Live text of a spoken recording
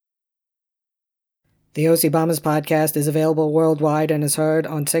The OC Bombers podcast is available worldwide and is heard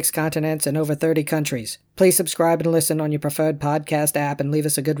on 6 continents and over 30 countries. Please subscribe and listen on your preferred podcast app and leave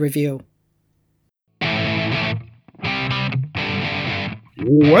us a good review.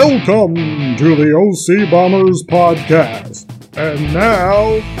 Welcome to the OC Bombers podcast. And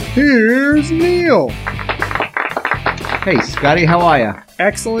now, here's Neil. Hey, Scotty, how are you?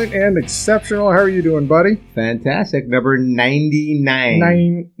 Excellent and exceptional. How are you doing, buddy? Fantastic. Number 99.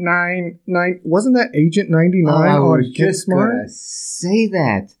 999. Wasn't that Agent 99 I on was Get just Smart? going to say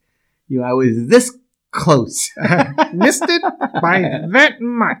that. I was this close. Missed it by that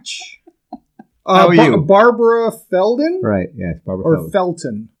much. How are you? Barbara Feldon? Right, yes, Barbara Or Feldon.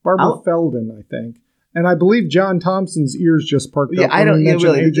 Felton. Barbara Feldon, I think. And I believe John Thompson's ears just perked up I don't when he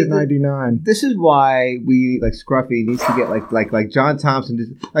mentioned really. Agent 99. This is why we Scruffy needs to get like John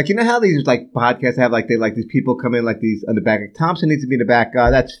Thompson. Like, you know how these podcasts have they these people come in these on the back. Thompson needs to be in the back.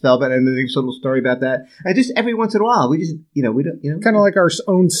 That's Feldman, and then there's a little story about that. And just every once in a while, we just we don't Kind of like our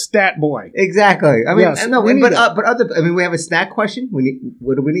own stat boy. Exactly. I mean, yes, we have a snack question.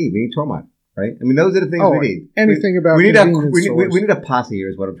 What do we need? We need Tormont, right? I mean, those are the things we need. Anything about we need convenience we need a posse here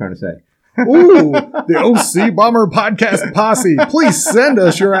is what I'm trying to say. Ooh, the OC Bomber Podcast Posse. Please send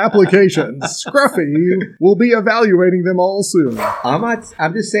us your applications. Scruffy will be evaluating them all soon.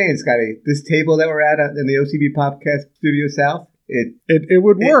 I'm just saying, Scotty, this table that we're at in the OCB Podcast Studio South, it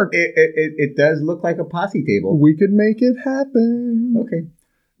would work. It does look like a posse table. We could make it happen. Okay.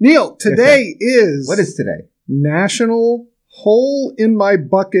 Neil, today is... What is today? National Hole in My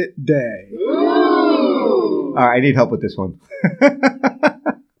Bucket Day. All right, I need help with this one.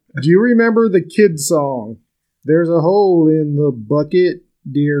 Do you remember the kid song? There's a hole in the bucket,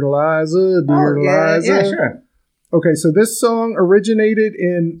 dear Liza, dear Liza. Yeah, sure. Okay, so this song originated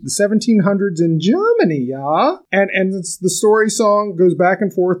in the 1700s in Germany, yeah? And the story song goes back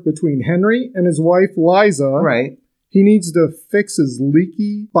and forth between Henry and his wife, Liza. Right. He needs to fix his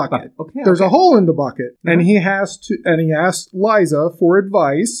leaky bucket. Okay. There's a hole in the bucket, and he asks Liza for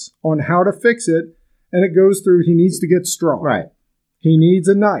advice on how to fix it, and it goes through, he needs to get straw. Right. He needs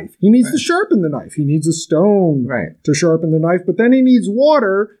a knife. He needs to sharpen the knife. He needs a stone to sharpen the knife. But then he needs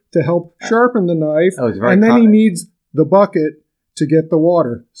water to help sharpen the knife. Oh, it's very and then he needs the bucket to get the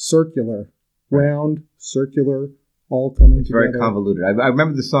water. Circular. Round, circular, all coming together. Very convoluted. I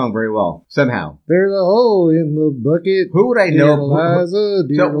remember the song very well, somehow. There's a hole in the bucket. Who would I know? Liza,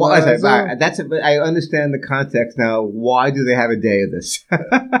 dear Liza. I understand the context now. Why do they have a day of this?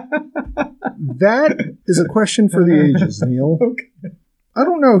 That is a question for the ages, Neil. Okay. I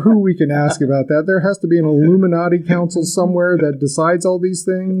don't know who we can ask about that. There has to be an Illuminati council somewhere that decides all these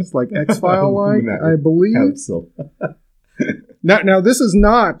things, like X-File-like, I believe. Council. Now, this is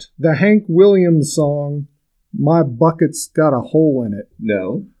not the Hank Williams song, My Bucket's Got a Hole in It.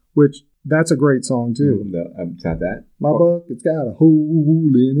 No. Which, that's a great song, too. No, it's not that. My bucket's got a hole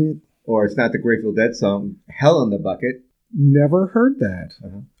in it. Or it's not the Grateful Dead song, Hell in the Bucket. Never heard that.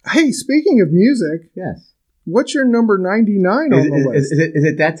 Hey, speaking of music. Yes. What's your number 99 on the list? Is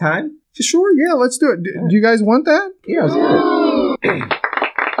it that time? Sure, yeah, let's do it. Do you guys want that? Yeah, let's do it.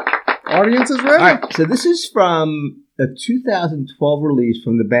 Audience is ready. All right, so this is from a 2012 release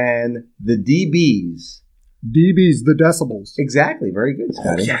from the band The DBs. DBs, the decibels. Exactly, very good,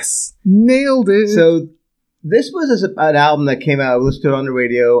 Scotty. Oh, yes. Nailed it. So this was an album that came out, I listened to it on the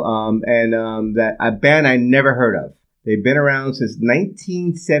radio, and that a band I never heard of. They've been around since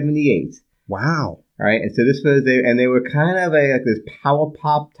 1978. Wow. All right, and so this was they were kind of this power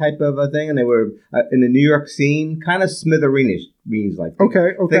pop type of a thing, and they were in the New York scene, kind of Smithereenish, means like.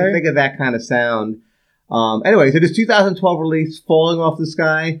 Okay. Think of that kind of sound. Anyway, so this 2012 release, Falling Off the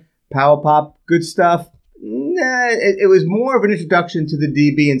Sky, power pop, good stuff. Nah, it was more of an introduction to the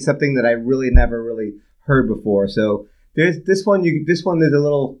DB and something that I really never really heard before. So there's this one. There's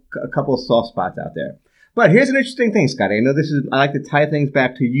a couple of soft spots out there. But here's an interesting thing, Scotty. I know I like to tie things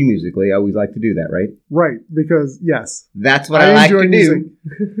back to you musically. I always like to do that, right? Right, because, yes. That's what I like to do.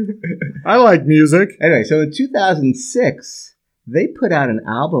 I like music. Anyway, so in 2006, they put out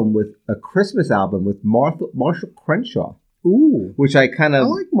a Christmas album with Marshall Crenshaw. Ooh. Which I kind of... I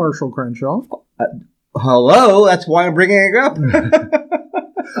like Marshall Crenshaw. Hello, that's why I'm bringing it up.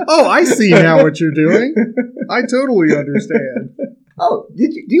 Oh, I see now what you're doing. I totally understand. Oh, do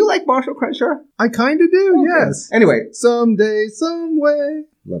you like Marshall Crenshaw? I kind of do, okay. Yes. Anyway. Someday, some way.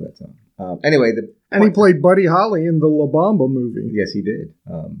 Love that song. Anyway. And he played Buddy Holly in the La Bamba movie. Yes, he did.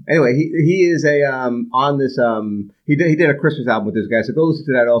 Anyway, he is on this, he did a Christmas album with this guy, so go listen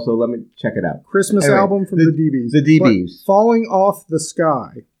to that also. Let me check it out. Christmas album from the DBs. The DBs. But Falling Off the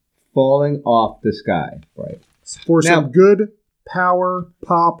Sky. Falling Off the Sky, right. For some good power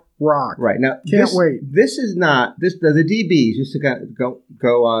pop rock. Right now, Can't wait. This is not the DBs. Just to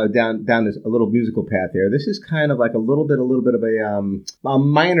go down this a little musical path here. This is kind of like a little bit of a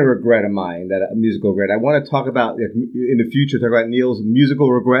minor regret of mine, that a musical regret. I want to talk about in the future. Talk about Neil's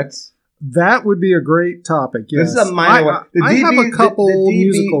musical regrets. That would be a great topic. Yes. This is a minor one. I have a couple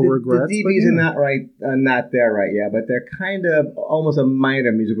musical regrets. The DBs are not there right yet, but they're kind of almost a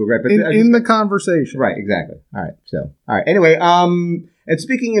minor musical regret. But in the conversation. Right, exactly. All right. Anyway, and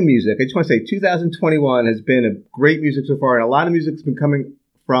speaking of music, I just want to say 2021 has been a great music so far, and a lot of music's been coming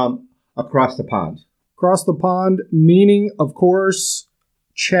from across the pond. Across the pond, meaning, of course,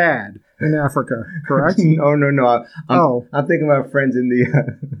 Chad in Africa, correct? No. I'm thinking about friends in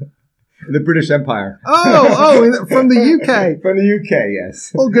the British Empire. From the UK. From the UK,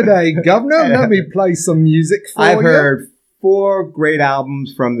 yes. Well, good day, Governor. Let me play some music for you. I've heard 4 great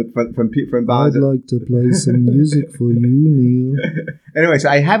albums from Bonzo. I'd like to play some music for you, Neil. Anyway, so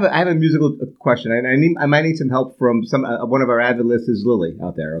I have a musical question. I might need some help from one of our avid listeners, Lily,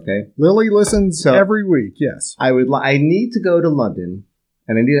 out there. Okay, Lily listens every week. Yes, I need to go to London.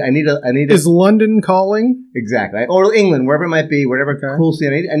 And I need. Is London calling? Exactly, or England, wherever it might be, whatever cool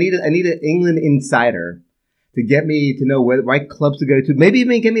city. I need an England insider to get me to know where the right clubs to go to. Maybe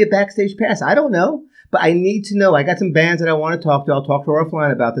even get me a backstage pass. I don't know, but I need to know. I got some bands that I want to talk to. I'll talk to her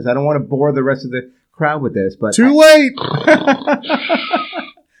offline about this. I don't want to bore the rest of the crowd with this. But too late.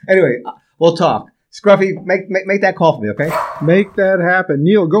 Anyway, we'll talk. Scruffy, make that call for me, okay? Make that happen,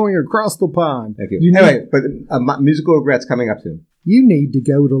 Neil. Going across the pond. Thank you. Anyway, but musical regrets coming up soon. You need to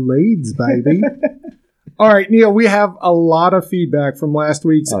go to Leeds, baby. All right, Neil, we have a lot of feedback from last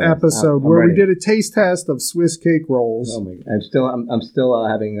week's episode where we did a taste test of Swiss cake rolls. Oh my God. I'm still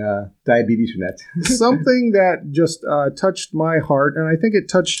having diabetes from that. Something that just touched my heart, and I think it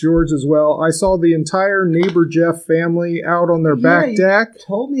touched George as well. I saw the entire Neighbor Jeff family out on their back deck. You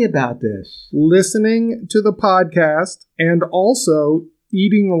told me about this. Listening to the podcast and also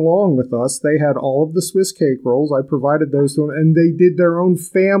eating along with us. They had all of the Swiss cake rolls. I provided those to them, and they did their own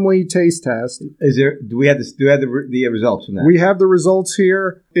family taste test. Do we have the results from that? We have the results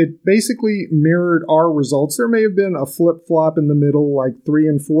here. It basically mirrored our results. There may have been a flip-flop in the middle, like 3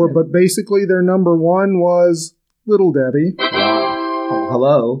 and 4, but basically their number 1 was Little Debbie. Wow.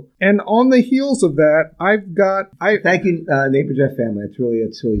 Hello. And on the heels of that, thank you, Neighbor Jeff family. It's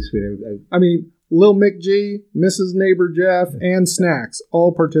really sweet. I mean, Lil Mick G, Mrs. Neighbor Jeff, and Snacks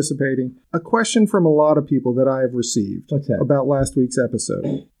all participating. A question from a lot of people that I have received about last week's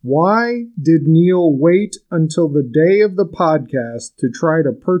episode. Why did Neil wait until the day of the podcast to try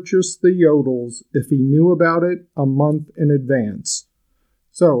to purchase the Yodels if he knew about it a month in advance?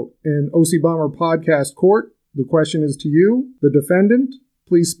 So, in OC Bomber Podcast Court, the question is to you, the defendant.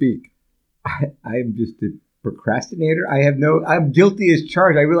 Please speak. I'm just a procrastinator. I'm guilty as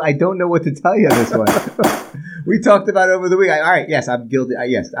charged. I don't know what to tell you on this one. We talked about it over the week. All right, yes, I'm guilty.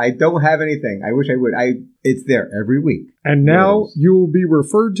 Yes, I don't have anything. I wish I would. It's there every week. And now you will be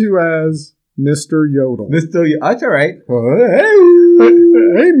referred to as Mr. Yodel. Mr. Yodel. That's all right.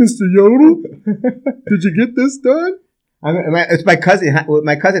 Hey, Mr. Yodel. Did you get this done? It's my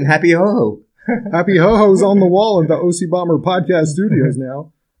cousin, Happy Ho-Ho. Happy Ho-Ho's on the wall in the OC Bomber Podcast Studios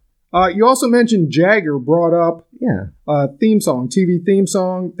now. You also mentioned Jagger brought up TV theme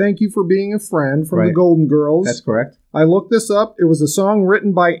song. Thank you for being a friend from the Golden Girls. That's correct. I looked this up. It was a song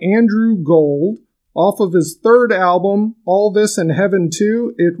written by Andrew Gold off of his 3rd album, All This and Heaven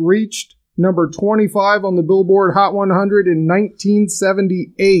 2. It reached number 25 on the Billboard Hot 100 in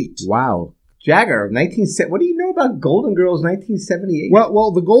 1978. Wow. Jagger, what do you know about Golden Girls 1978?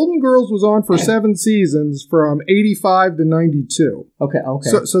 Well, the Golden Girls was on for 7 seasons from 85 to 92. Okay.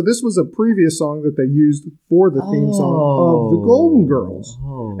 So this was a previous song that they used for the theme song of the Golden Girls.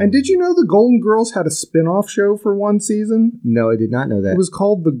 Oh. And did you know the Golden Girls had a spin-off show for 1 season? No, I did not know that. It was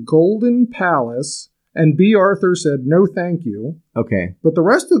called The Golden Palace, and B. Arthur said, no, thank you. Okay. But the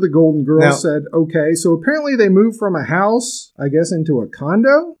rest of the Golden Girls said, okay. So apparently they moved from a house, I guess, into a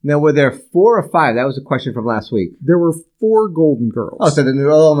condo. Now, were there 4 or 5? That was a question from last week. There were 4 Golden Girls. Oh, so then they're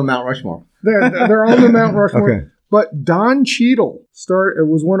all on the Mount Rushmore. They're on the Mount Rushmore. Okay. But Don Cheadle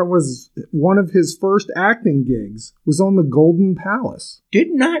was one of his first acting gigs was on the Golden Palace.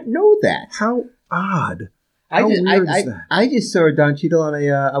 Did not know that. How odd. I just saw Don Cheadle on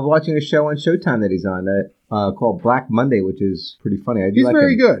I'm watching a show on Showtime that he's on called Black Monday, which is pretty funny. He's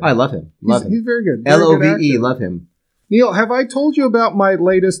very good. I love him. He's very good. LOVE, love him. Neil, have I told you about my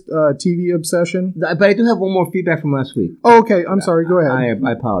latest TV obsession? But I do have one more feedback from last week. Oh, okay. I'm sorry. Go ahead.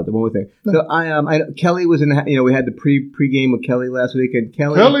 I apologize. One more thing. So Kelly was in. We had the pregame with Kelly last week, and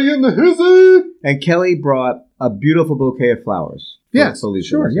Kelly in the hizzy. And Kelly brought a beautiful bouquet of flowers. Yes, for Lisa.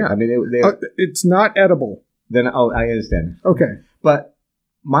 sure, yeah. I mean, it's not edible. then I understand. Okay. But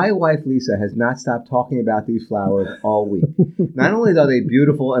my wife Lisa has not stopped talking about these flowers all week. Not only are they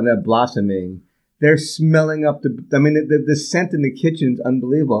beautiful and they're blossoming, they're smelling up the scent in the kitchen's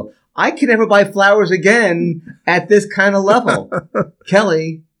unbelievable. I can never buy flowers again at this kind of level.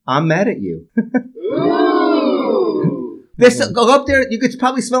 Kelly, I'm mad at you. Go up there. You could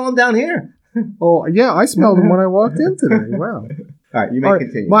probably smell them down here. Oh, yeah. I smelled them when I walked in today. Wow. All right, you may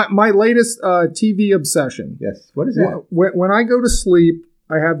continue. My latest TV obsession. Yes. What is that? When I go to sleep,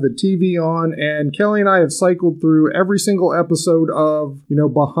 I have the TV on, and Kelly and I have cycled through every single episode of,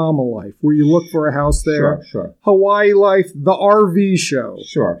 Bahama Life, where you look for a house there. Sure. Hawaii Life, the RV show.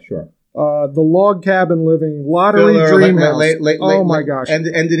 Sure. The log cabin living, lottery dream house. Oh my gosh. End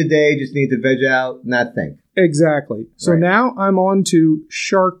of the day, just need to veg out, not think. Exactly. So now I'm on to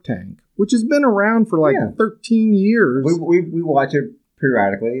Shark Tank, which has been around for 13 years. We watch it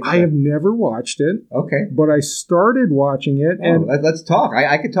periodically. I have never watched it. Okay. But I started watching it. And let's talk.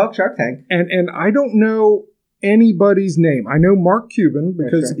 I could talk Shark Tank. And I don't know anybody's name. I know Mark Cuban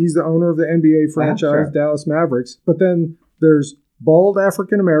because he's the owner of the NBA franchise, Dallas Mavericks. But then there's bald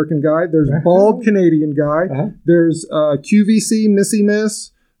African-American guy. There's bald Canadian guy. There's QVC, Missy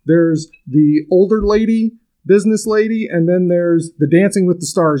Miss. There's the older lady, business lady. And then there's the Dancing with the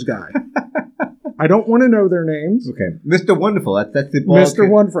Stars guy. I don't want to know their names. Okay. Mr. Wonderful. That's the bald Mr.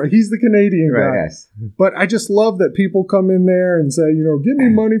 Wonderful. He's the Canadian guy. Right, yes. But I just love that people come in there and say, give me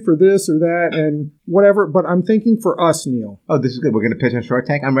money for this or that and whatever. But I'm thinking for us, Neil. Oh, this is good. We're going to pitch on Shark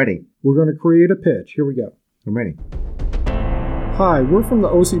Tank? I'm ready. We're going to create a pitch. Here we go. I'm ready. Hi, we're from the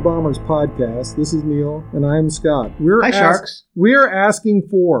OC Bombers podcast. This is Neil, and I am Scott. Hi, Sharks. We are asking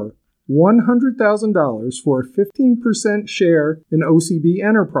for $100,000 for a 15% share in OCB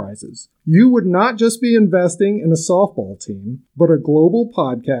Enterprises. You would not just be investing in a softball team, but a global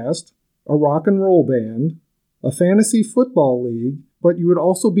podcast, a rock and roll band, a fantasy football league, but you would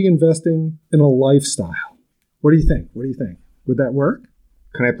also be investing in a lifestyle. What do you think? Would that work?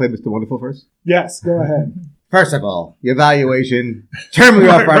 Can I play Mr. Wonderful first? Yes, go ahead. First of all, your valuation. Turn me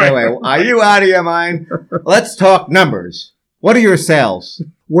off right away. Are you out of your mind? Let's talk numbers. What are your sales?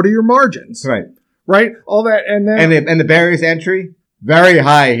 What are your margins? Right? All that, and then and the barriers to entry very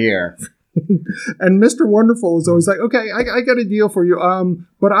high here. And Mr. Wonderful is always like, okay, I got a deal for you.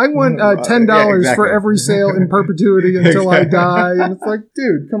 But I want $10 for every sale in perpetuity until I die. And it's like,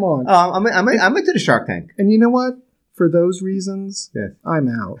 dude, come on. I'm into the Shark Tank. And you know what? For those reasons, I'm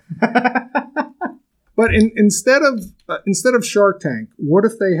out. But instead of Shark Tank, what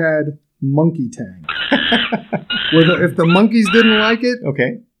if they had Monkey Tank? If the monkeys didn't like it,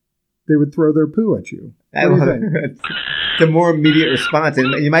 they would throw their poo at you. What do you think? It's a more immediate response,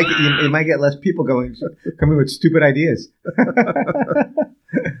 and you might get less people coming with stupid ideas.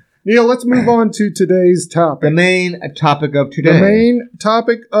 Neil, let's move on to today's topic. The main topic of today. The main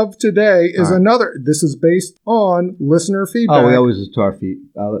topic of today is another. This is based on listener feedback. Oh, we always listen to our feed.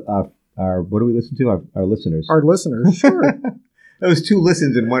 Our what do we listen to? Our listeners. Our listeners, sure. That was 2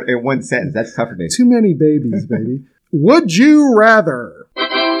 listens in one sentence. That's tough for me. Too many babies, baby. Would you rather?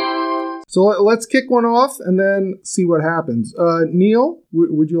 So let's kick one off and then see what happens. Neil,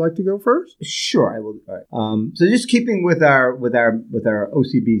 would you like to go first? Sure, I will. All right. So just keeping with our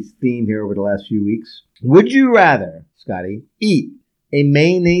OCB theme here over the last few weeks, would you rather, Scotty, eat a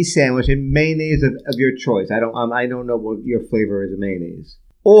mayonnaise sandwich, a mayonnaise of your choice? I don't know what your flavor is of mayonnaise.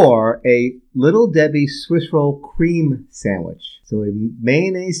 Or a Little Debbie Swiss roll cream sandwich. So a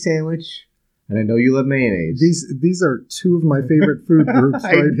mayonnaise sandwich, and I know you love mayonnaise. These are 2 of my favorite food groups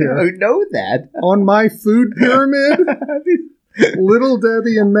here. I know that. On my food pyramid, Little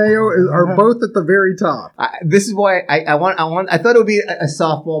Debbie and mayo are both at the very top. This is why I thought it would be a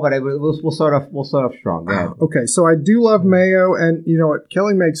softball, but we'll start off strong. Go ahead. Okay, so I do love mayo, and you know what?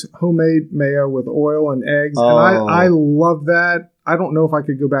 Kelly makes homemade mayo with oil and eggs, and I love that. I don't know if I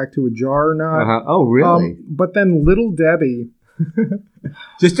could go back to a jar or not. Oh, really? But then Little Debbie.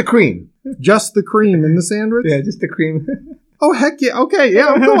 Just the cream. Just the cream in the sandwich? Yeah, just the cream. Oh, heck yeah. Okay, yeah,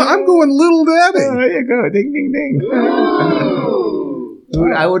 I'm going Little Debbie. Oh, there you go. Ding, ding, ding.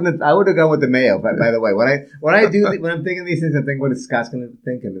 I would have gone with the mayo, by the way. When I'm thinking these things, I'm thinking, what is Scott's going to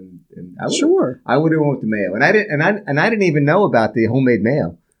think? And I would have went with the mayo. And I didn't even know about the homemade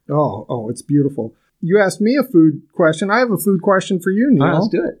mayo. Oh, it's beautiful. You asked me a food question. I have a food question for you, Neil. All right, let's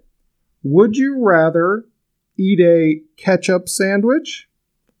do it. Would you rather eat a ketchup sandwich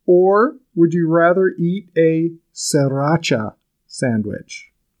or would you rather eat a sriracha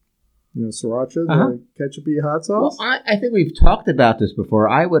sandwich? Sriracha, the ketchup-y hot sauce? Well, I think we've talked about this before.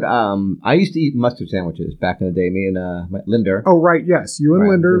 I used to eat mustard sandwiches back in the day, me and Linder. Oh, right, yes. You and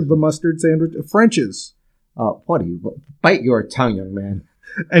Linder, the mustard sandwich. French's. Bite your tongue, young man.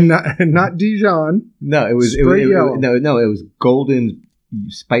 And not Dijon. No, it was yellow. It was Golden's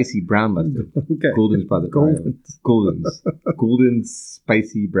spicy brown mustard. Okay. Golden's brother. Golden's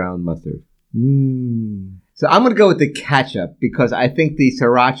spicy brown mustard. So I'm gonna go with the ketchup because I think the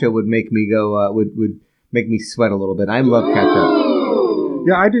sriracha would make me go would make me sweat a little bit. I love ketchup.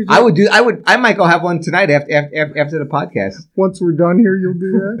 Yeah, I do. I might go have one tonight after the podcast. Once we're done here, you'll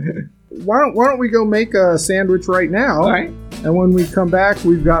do that. Why don't we go make a sandwich right now? All right. And when we come back,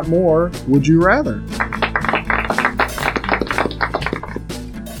 we've got more Would You Rather.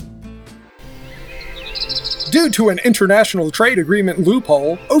 Due to an international trade agreement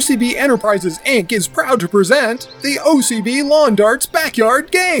loophole, OCB Enterprises Inc. is proud to present the OCB Lawn Darts Backyard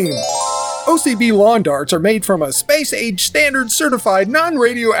Game. OCB lawn darts are made from a space-age standard certified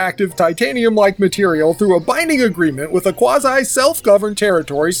non-radioactive titanium-like material through a binding agreement with a quasi-self-governed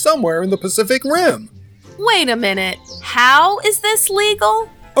territory somewhere in the Pacific Rim. Wait a minute. How is this legal?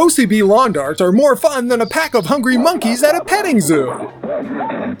 OCB lawn darts are more fun than a pack of hungry monkeys at a petting zoo.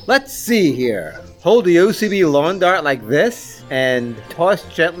 Let's see here. Hold the OCB lawn dart like this and toss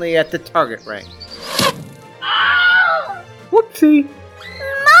gently at the target range. Whoopsie.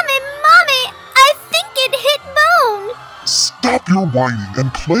 Mommy, I think it hit bone. Stop your whining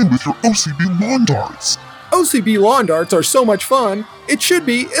and play with your OCB lawn darts. OCB lawn darts are so much fun, it should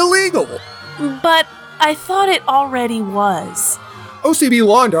be illegal. But I thought it already was. OCB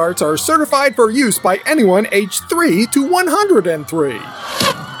lawn darts are certified for use by anyone aged 3 to 103.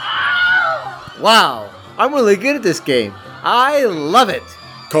 Wow, I'm really good at this game. I love it.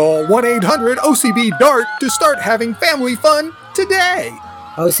 Call 1-800-OCB-DART to start having family fun today.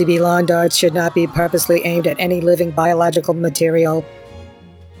 OCB lawn darts should not be purposely aimed at any living biological material.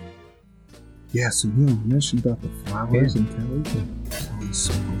 Yeah, so you mentioned about the flowers and Kelly. All the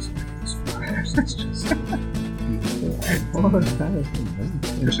smells like those flowers. It's just beautiful.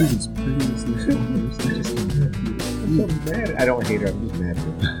 And she's as pretty as these flowers. They're just I'm so mad. I don't hate her. I'm just mad at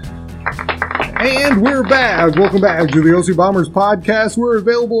her. And we're back. Welcome back to the OC Bombers podcast. We're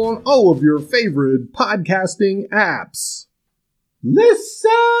available on all of your favorite podcasting apps. Listen!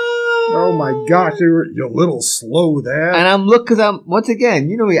 Oh my gosh, you're a little slow there. And because I'm once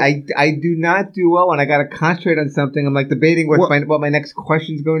again, you know me, I do not do well when I gotta concentrate on something. I'm like debating what my next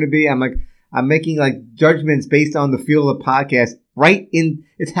question is going to be. I'm making like judgments based on the feel of the podcast.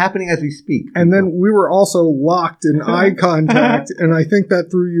 It's happening as we speak. And then we were also locked in eye contact, and I think that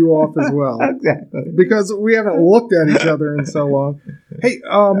threw you off as well. Exactly. Because we haven't looked at each other in so long. Hey,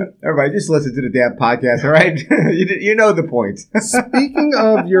 everybody, just listen to the damn podcast, all right? you know the point. Speaking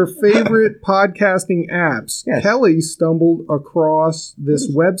of your favorite podcasting apps, yes. Kelly stumbled across this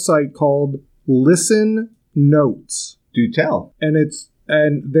website called Listen Notes. Do tell.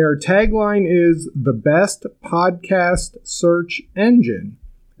 And their tagline is the best podcast search engine.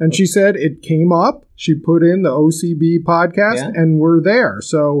 And she said it came up. She put in the OCB podcast and we're there.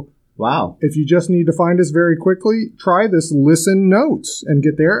 So wow. If you just need to find us very quickly, try this Listen Notes and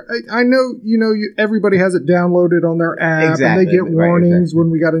get there. I know, everybody has it downloaded on their app and they get warnings when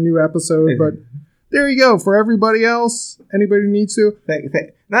we got a new episode, but there you go. For everybody else, anybody who needs to.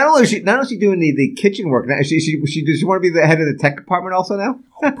 Not only is she doing the kitchen work, now, does she want to be the head of the tech department also now?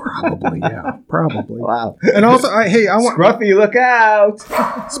 Oh, probably, yeah. Probably. Wow. And also, I want... Scruffy, look out!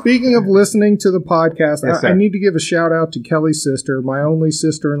 Speaking of listening to the podcast, yes, I need to give a shout out to Kelly's sister, my only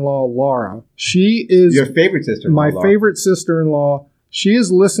sister-in-law, Laura. She is... Your favorite sister-in-law, My favorite sister-in-law. She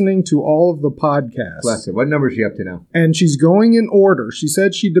is listening to all of the podcasts. Bless her. What number is she up to now? And she's going in order. She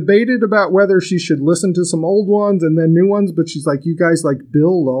said she debated about whether she should listen to some old ones and then new ones, but she's like, you guys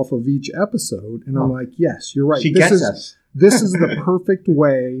build off of each episode. And I'm like, yes, you're right. She gets us. This is the perfect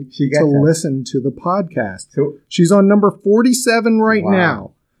way to listen to the podcast. So, she's on number 47 right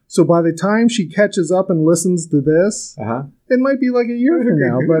now. So by the time she catches up and listens to this, it might be like a year from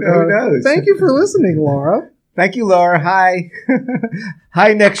now. But who knows? Thank you for listening, Laura. Thank you, Laura. Hi.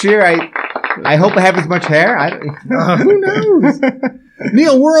 Hi, next year. I hope I have as much hair. Who knows?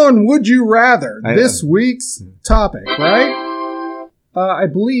 Neil, we're on Would You Rather, this week's topic, right? I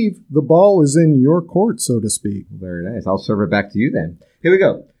believe the ball is in your court, so to speak. Very nice. I'll serve it back to you then. Here we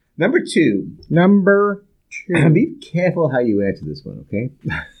go. Number two. Be careful how you answer this one, okay?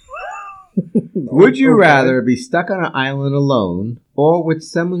 Would you rather be stuck on an island alone or with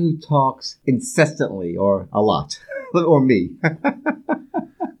someone who talks incessantly or a lot? Or me?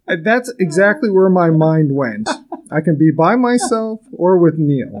 That's exactly where my mind went. I can be by myself or with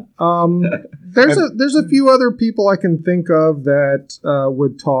Neil. There's a few other people I can think of that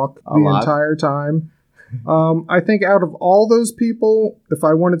would talk the entire time. I think out of all those people, if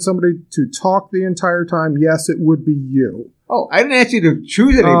I wanted somebody to talk the entire time, yes, it would be you. Oh, I didn't ask you to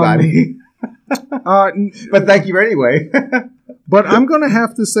choose anybody. But thank you anyway. But I'm going to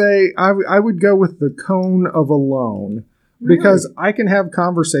have to say I would go with the cone of alone. Really? Because I can have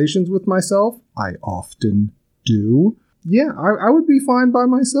conversations with myself. I often do. Yeah, I would be fine by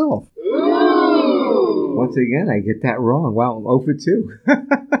myself. Once again, I get that wrong. Wow, I'm 0 for 2.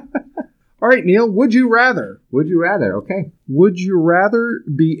 All right, Neil, would you rather? Would you rather? Okay. Would you rather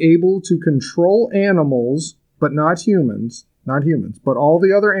be able to control animals, but not humans, but all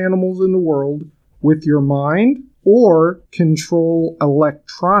the other animals in the world with your mind, or control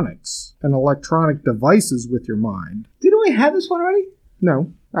electronics and electronic devices with your mind? Didn't we have this one already?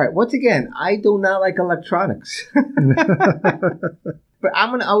 No. All right. Once again, I do not like electronics. But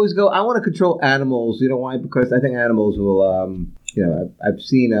I'm gonna always go. I want to control animals. You know why? Because I think animals will. I've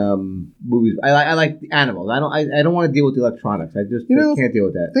seen movies. I like the animals. I don't want to deal with the electronics. I just can't deal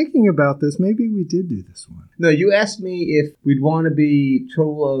with that. Thinking about this, maybe we did do this one. No, you asked me if we'd want to be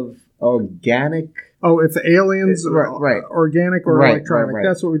control of organic. Oh, if the aliens are organic or electronic. Right.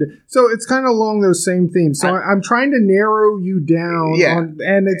 That's what we did. So it's kind of along those same themes. So I'm trying to narrow you down.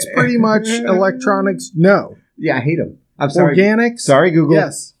 And it's pretty much electronics. No. Yeah, I hate them. I'm sorry. Organics. Sorry, Google.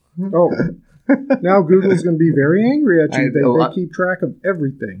 Yes. Oh. Now Google's going to be very angry at you. They keep track of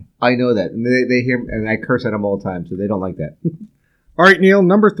everything. I know that. And they hear, and I curse at them all the time, so they don't like that. All right, Neil,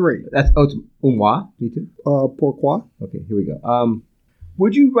 number 3. That's moi. Me too. Pourquoi? Okay, here we go.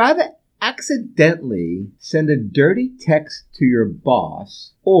 Would you rather accidentally send a dirty text to your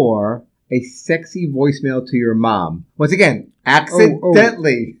boss or a sexy voicemail to your mom? Once again,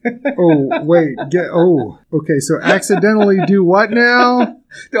 accidentally. Okay, so accidentally do what now?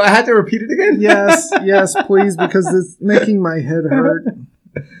 Do I have to repeat it again? Yes, please, because it's making my head hurt.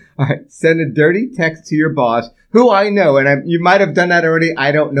 All right, send a dirty text to your boss, who I know, and you might have done that already.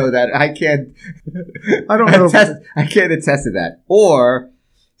 I don't know that. I don't know. I can't attest to that. Or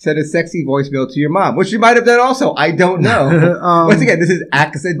send a sexy voicemail to your mom, which you might have done also. I don't know. Once again, this is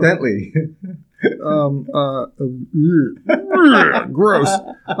accidentally. Gross.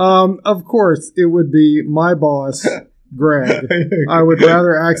 Of course, it would be my boss, Greg. I would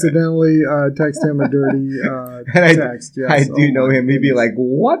rather accidentally text him a dirty text. Yes. I do know him. He'd be like,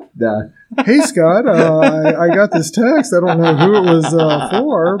 what the? Hey, Scott, I got this text. I don't know who it was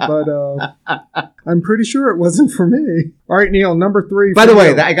for, but I'm pretty sure it wasn't for me. All right, Neil, number 3. By the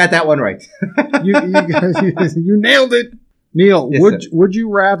way, I got that one right. you nailed it. Neil, yes, would you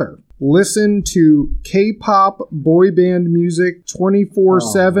rather listen to K-pop boy band music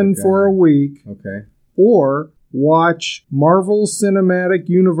 24/7 for a week, or watch Marvel Cinematic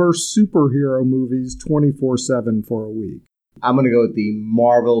Universe superhero movies 24/7 for a week? I'm going to go with the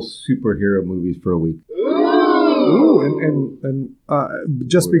Marvel superhero movies for a week. Ooh, and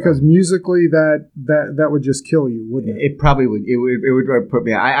just because musically that would just kill you, wouldn't it? It probably would. It would put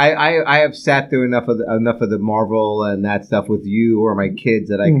me. I have sat through enough of the Marvel and that stuff with you or my kids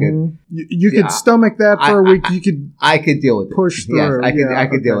that I could. You could stomach that for a week. I could deal with it. Push through. Yes, I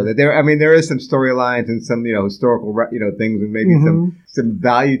could deal with it. There is some storylines and some historical things and maybe some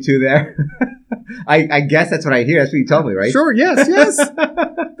value to there. I guess that's what I hear. That's what you told me, right? Sure. Yes.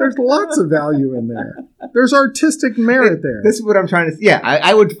 There's lots of value in there. There's artistic merit there. This is what I'm trying to. Yeah,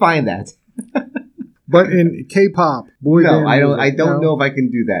 I would find that. But in K-pop, boy band music, I don't know if I can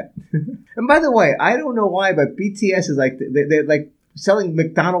do that. And by the way, I don't know why, but BTS is like they're like selling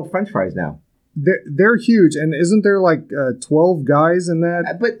McDonald's French fries now. They're huge, and isn't there like 12 guys in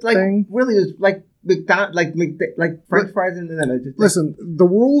that? But like thing? Really, it's like McDonald's, like French fries and then. Listen, the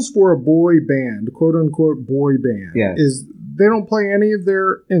rules for a boy band, quote unquote boy band, is they don't play any of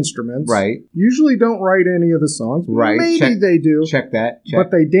their instruments. Right. Usually don't write any of the songs. Right. Maybe they do. Check that.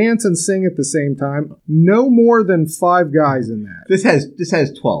 But they dance and sing at the same time. No more than 5 guys in that. This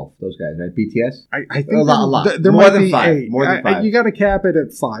has 12. Those guys, right? BTS. I think a lot. There more might than be 5. 8. More than 5. You got to cap it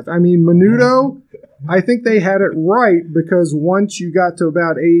at 5. I mean, Menudo. I think they had it right because once you got to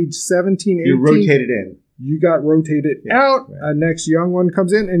about age 17, 18, you rotated in. You got rotated out. Right. Next young one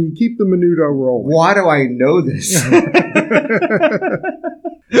comes in, and you keep the Menudo rolling. Why do I know this?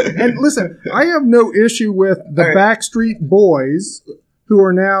 And listen, I have no issue with the Backstreet Boys, who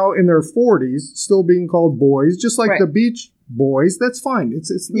are now in their 40s, still being called boys, just like the Beach Boys. That's fine. It's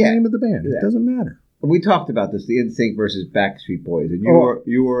the name of the band. It doesn't matter. We talked about this, the NSYNC versus Backstreet Boys, and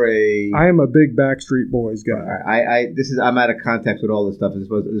you were a. I am a big Backstreet Boys guy. I'm out of context with all this stuff.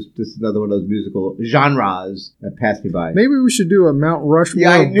 This is another one of those musical genres that passed me by. Maybe we should do a Mount Rushmore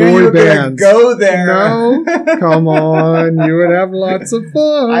I of knew you boy were gonna bands. go there. No, come on, you would have lots of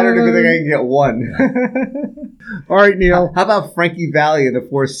fun. I don't even think I can get one. All right, Neil. How about Frankie Valli and the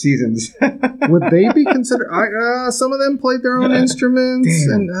Four Seasons? Would they be considered? Some of them played their own instruments,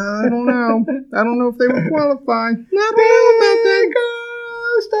 and I don't know. I don't know if they would qualify. I don't know about that.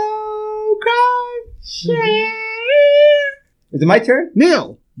 Girls don't cry. Is it my turn?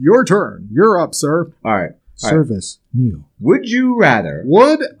 Neil, your turn. You're up, sir. All right. Service, Neil. Would you rather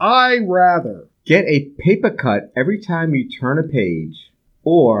Would I rather get a paper cut every time you turn a page,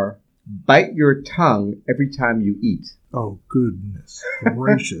 or bite your tongue every time you eat? Oh, goodness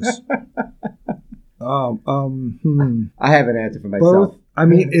gracious. I have an answer for myself. Both. I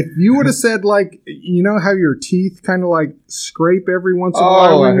mean, if you would have said, like, you know how your teeth kind of like scrape every once in a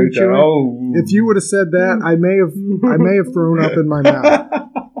while when you're chewing? If you would have said that, I may have thrown up in my mouth.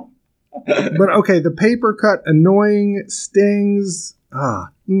 But okay, the paper cut, annoying, stings.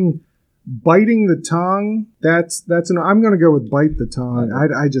 Biting the tongue. I'm going to go with bite the tongue.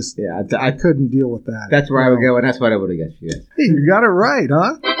 I couldn't deal with that. That's where I would go, and that's what I would have guessed. Yes. Hey, you got it right,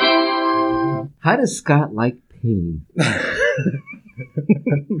 huh? How does Scott like pain?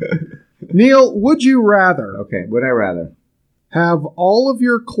 Neil, would you rather? Okay, would I rather have all of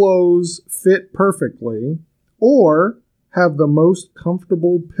your clothes fit perfectly, or have the most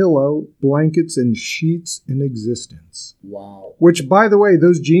comfortable pillow, blankets, and sheets in existence? Wow. Which, by the way,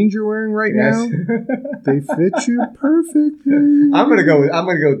 those jeans you're wearing right now, they fit you perfectly. I'm gonna go with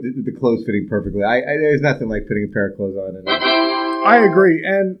the clothes fitting perfectly. There's nothing like putting a pair of clothes on. I agree,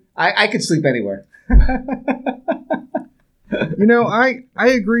 and I could sleep anywhere. You know, I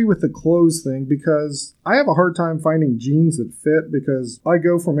agree with the clothes thing because I have a hard time finding jeans that fit because I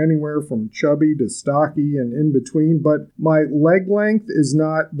go from anywhere from chubby to stocky and in between, but my leg length is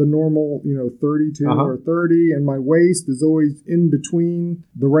not the normal, 32 or 30, and my waist is always in between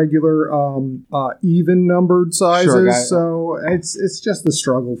the regular even numbered sizes. Sure, so it's just a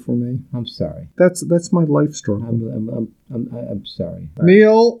struggle for me. I'm sorry. That's my life struggle. I'm sorry.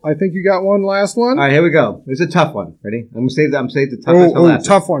 Neil, I think you got one last one. All right, here we go. It's a tough one. Ready? I'm gonna save the toughest for last.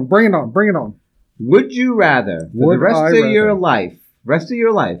 Tough one. Bring it on. Would you rather, for the rest of your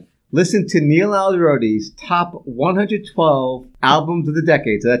life, listen to Neil Alderodi's top 112 albums of the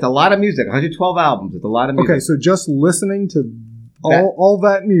decade? So that's a lot of music. 112 albums. It's a lot of music. Okay, so just listening to all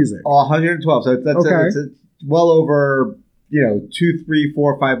that music. All 112. So it's well over 2, 3,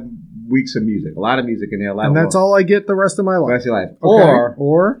 4, 5 weeks of music. A lot of music in there. And that's all I get the rest of my life. The rest of your life. Okay.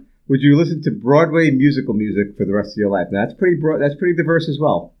 Or would you listen to Broadway musical music for the rest of your life? Now, that's pretty broad. That's pretty diverse as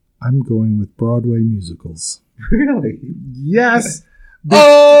well. I'm going with Broadway musicals. Really? Yes.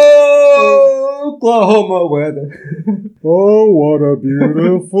 Oklahoma weather. Oh, what a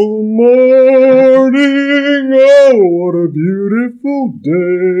beautiful morning. Oh, what a beautiful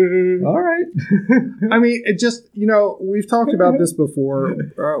day. All right. I mean, it just, we've talked about this before.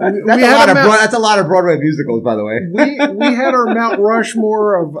 That's a lot of Broadway musicals, by the way. we had our Mount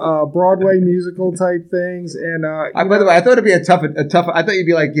Rushmore of Broadway musical type things. And by the way, I thought it'd be a tough. I thought you'd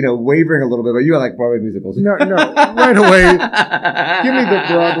be like, wavering a little bit, but you like Broadway musicals. No, right away. Give me the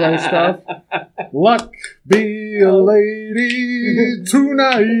Broadway stuff. Luck be a lady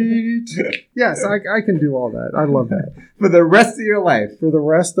tonight. Yes, I can do all that. I love that. For the rest of your life. For the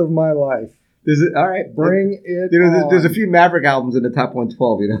rest of my life. All right. Bring it on. There's a few Maverick albums in the top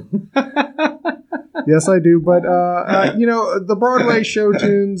 112, Yes, I do. But, the Broadway show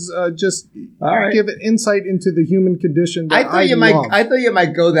tunes just give it insight into the human condition. I thought you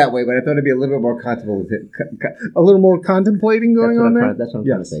might go that way, but I thought it'd be a little bit more comfortable with it. A little more contemplating going on there? That's what I'm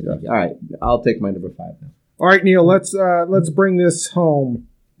trying to say. All right. I'll take my number 5 now. All right, Neil, let's bring this home.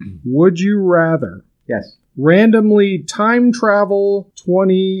 Would you rather randomly time travel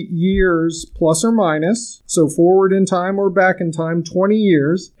 20 years plus or minus, so forward in time or back in time 20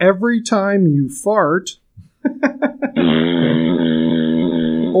 years, every time you fart,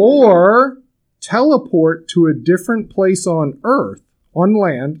 or teleport to a different place on Earth, on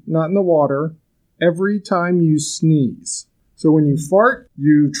land, not in the water, every time you sneeze? So when you fart,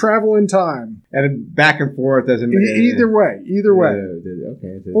 you travel in time. And back and forth doesn't matter. Either way.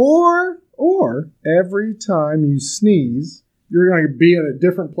 Okay. Or every time you sneeze, you're going to be in a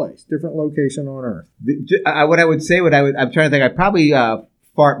different place, different location on Earth. What I would say, I'm trying to think, I'd probably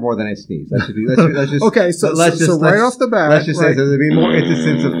fart more than I sneeze. Let's just okay, so right off the bat. Let's just say there'd be more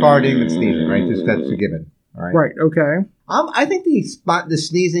instances of farting than sneezing, right? Just that's a given. All right. Right, okay. I think the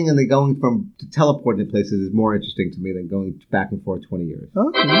sneezing and the going to teleporting places is more interesting to me than going back and forth 20 years.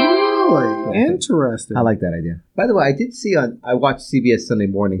 Oh, really? Interesting. I like that idea. By the way, I watched CBS Sunday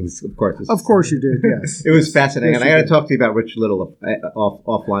Mornings, of course. Of course you did, yes. It was fascinating. Yes, and I got to talk to you about Rich Little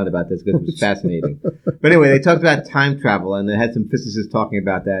offline about this because it was fascinating. But anyway, they talked about time travel, and they had some physicists talking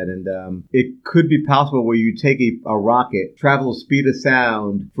about that. And it could be possible where you take a rocket, travel speed of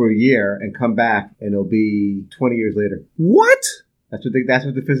sound for a year, and come back, and it'll be 20 years later. What? That's what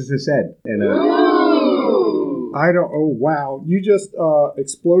the physicist said. And I don't. Oh wow! You just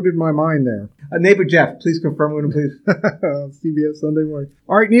exploded my mind there. Neighbor Jeff, please confirm with him, please. CBS Sunday Morning.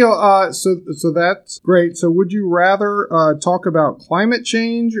 All right, Neil. So that's great. So would you rather talk about climate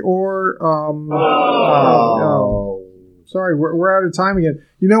change or? Sorry, we're out of time again.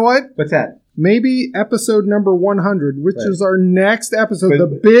 You know what? What's that? Maybe episode number 100, which is our next episode, the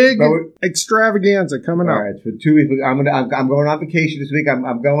big extravaganza coming up. All right, for 2 weeks, I'm going on vacation this week.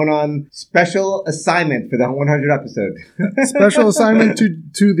 I'm going on special assignment for the 100th episode. Special assignment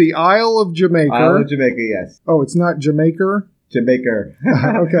to the Isle of Jamaica. Isle of Jamaica, yes. Oh, it's not Jamaica? Jamaica.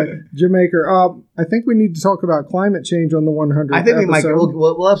 Okay, Jamaica. I think we need to talk about climate change on the 100th I think episode.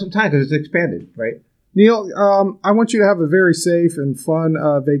 we'll have some time because it's expanded, right? Neil, I want you to have a very safe and fun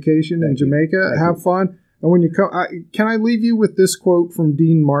vacation in Jamaica. Have fun. And when you come, can I leave you with this quote from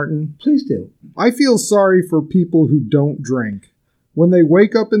Dean Martin? Please do. I feel sorry for people who don't drink. When they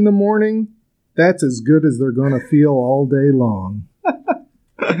wake up in the morning, that's as good as they're going to feel all day long.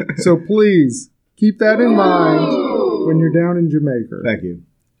 So please, keep that in mind when you're down in Jamaica. Thank you.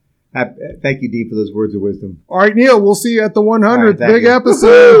 Thank you, Dean, for those words of wisdom. All right, Neil, we'll see you at the 100th big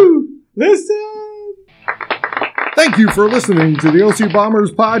episode. Woo-hoo! Listen! Thank you for listening to the OC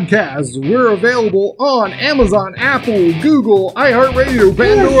Bombers podcast. We're available on Amazon, Apple, Google, iHeartRadio,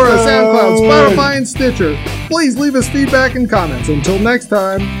 Pandora, SoundCloud, Spotify, and Stitcher. Please leave us feedback and comments. Until next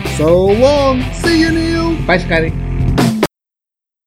time, so long. See you, Neil. Bye, Scotty.